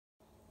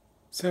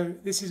So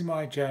this is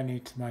my journey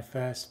to my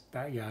first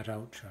backyard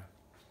ultra.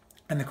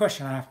 And the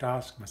question I have to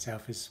ask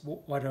myself is,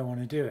 why do I want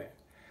to do it?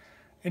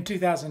 In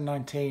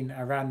 2019,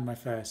 I ran my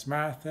first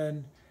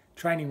marathon.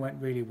 Training went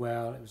really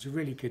well. It was a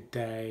really good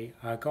day.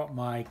 I got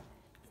my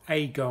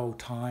A goal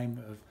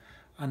time of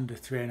under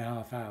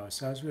 3.5 hours.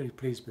 So I was really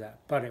pleased with that.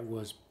 But it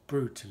was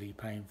brutally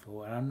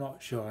painful. And I'm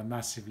not sure I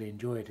massively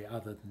enjoyed it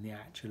other than the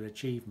actual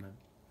achievement.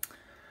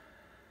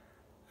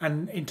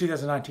 And in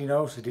 2019, I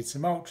also did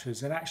some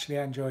ultras and actually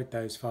I enjoyed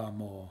those far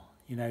more.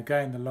 You know,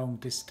 going the long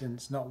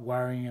distance, not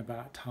worrying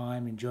about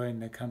time, enjoying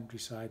the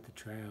countryside, the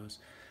trails,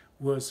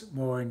 was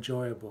more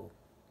enjoyable.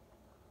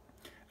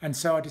 And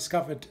so I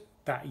discovered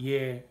that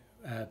year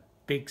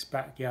Big's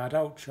Backyard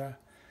Ultra.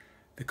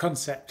 The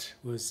concept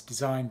was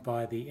designed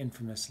by the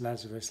infamous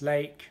Lazarus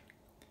Lake.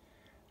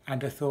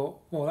 And I thought,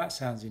 well, that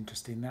sounds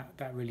interesting.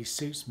 That really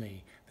suits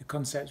me. The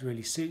concept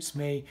really suits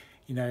me.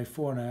 You know,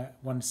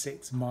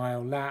 4.16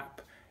 mile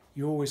lap.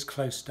 You're always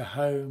close to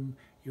home.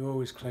 You're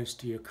always close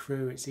to your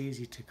crew. It's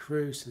easy to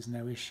crew, so there's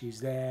no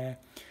issues there.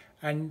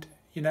 And,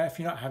 you know, if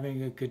you're not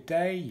having a good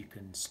day, you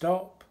can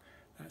stop.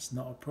 That's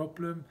not a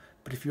problem.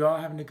 But if you are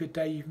having a good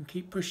day, you can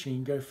keep pushing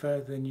and go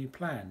further than you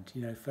planned,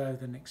 you know, further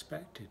than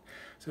expected.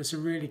 So it's a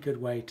really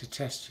good way to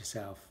test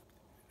yourself.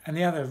 And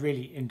the other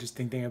really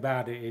interesting thing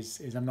about it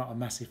is I'm not a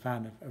massive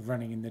fan of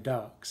running in the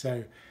dark.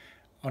 So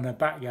on a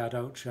backyard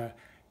ultra,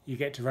 you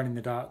get to run in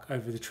the dark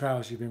over the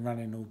trails you've been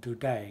running all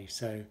day.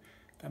 So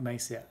that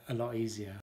makes it a lot easier.